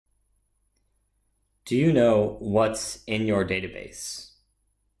Do you know what's in your database?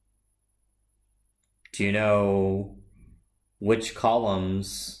 Do you know which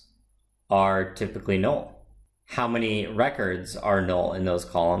columns are typically null? How many records are null in those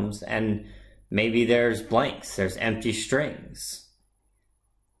columns? And maybe there's blanks, there's empty strings.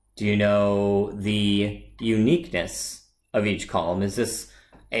 Do you know the uniqueness of each column? Is this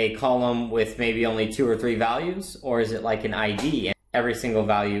a column with maybe only 2 or 3 values, or is it like an ID and every single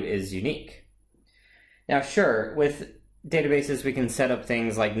value is unique? Now, sure, with databases we can set up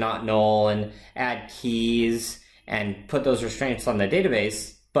things like not null and add keys and put those restraints on the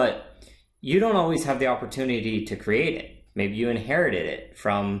database, but you don't always have the opportunity to create it. Maybe you inherited it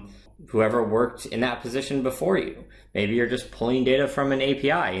from whoever worked in that position before you. Maybe you're just pulling data from an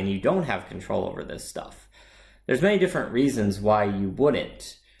API and you don't have control over this stuff. There's many different reasons why you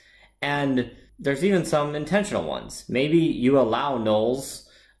wouldn't. And there's even some intentional ones. Maybe you allow nulls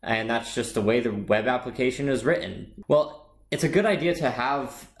and that's just the way the web application is written. Well, it's a good idea to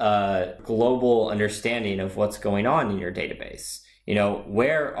have a global understanding of what's going on in your database. You know,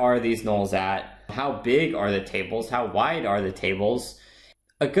 where are these nulls at? How big are the tables? How wide are the tables?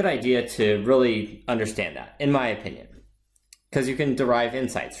 A good idea to really understand that, in my opinion, because you can derive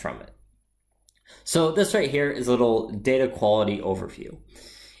insights from it. So this right here is a little data quality overview.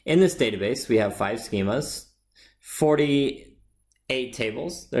 In this database, we have 5 schemas, 48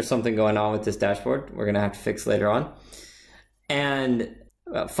 tables. There's something going on with this dashboard we're going to have to fix later on. And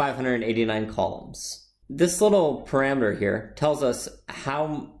about 589 columns. This little parameter here tells us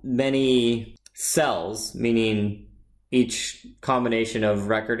how many cells, meaning each combination of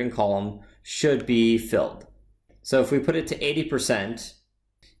record and column, should be filled. So if we put it to 80%,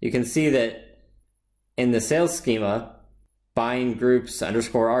 you can see that in the sales schema, bind groups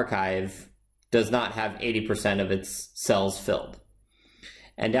underscore archive does not have 80% of its cells filled.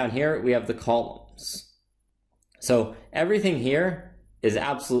 And down here we have the columns. So everything here is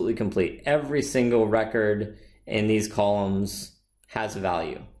absolutely complete. Every single record in these columns has a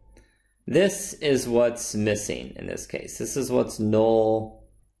value. This is what's missing in this case. This is what's null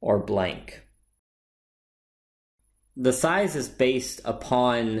or blank. The size is based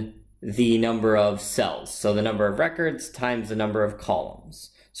upon the number of cells. So the number of records times the number of columns.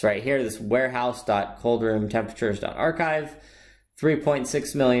 So right here, this warehouse.coldroomtemperatures.archive,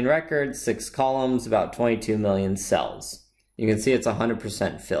 3.6 million records, 6 columns, about 22 million cells. You can see it's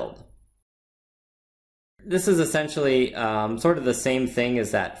 100% filled. This is essentially sort of the same thing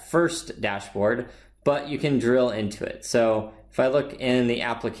as that first dashboard, but you can drill into it. So if I look in the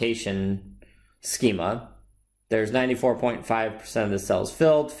application schema, there's 94.5% of the cells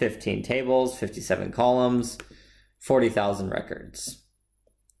filled, 15 tables, 57 columns, 40,000 records.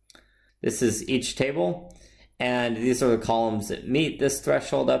 This is each table, and these are the columns that meet this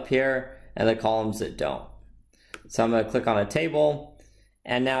threshold up here and the columns that don't. So I'm going to click on a table,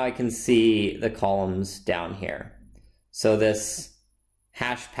 and now I can see the columns down here. So this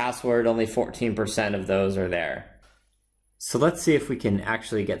hash password, only 14% of those are there. So let's see if we can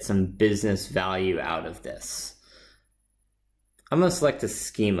actually get some business value out of this. I'm going to select a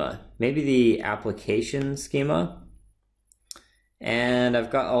schema, maybe the application schema. And I've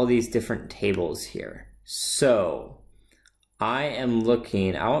got all these different tables here. So I am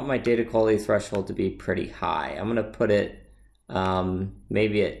looking, I want my data quality threshold to be pretty high. I'm going to put it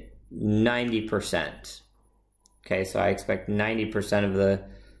maybe at 90%. Okay, so I expect 90% of the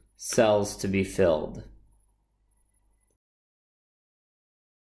cells to be filled.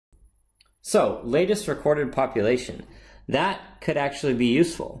 So, latest recorded population. That could actually be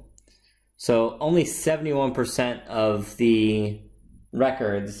useful. So only 71% of the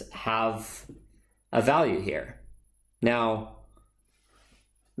records have a value here. Now,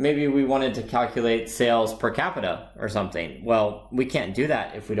 maybe we wanted to calculate sales per capita or something. Well, we can't do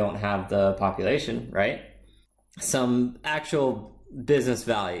that if we don't have the population, right? Some actual business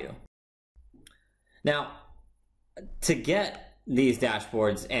value. Now, to get these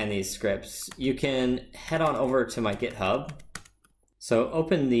dashboards and these scripts, you can head on over to my GitHub. So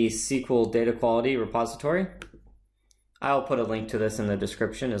open the SQL Data Quality repository. I'll put a link to this in the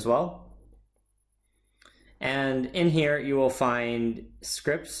description as well. And in here you will find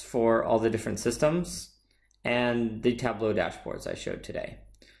scripts for all the different systems and the Tableau dashboards I showed today.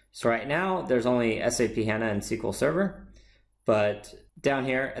 So right now there's only SAP HANA and SQL Server, but down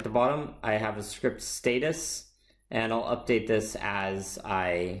here at the bottom I have a script status, and I'll update this as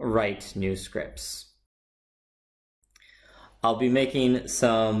I write new scripts. I'll be making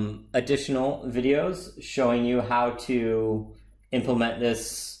some additional videos showing you how to implement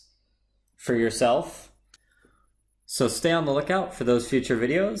this for yourself. So stay on the lookout for those future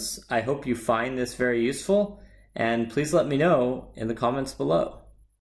videos. I hope you find this very useful, and please let me know in the comments below.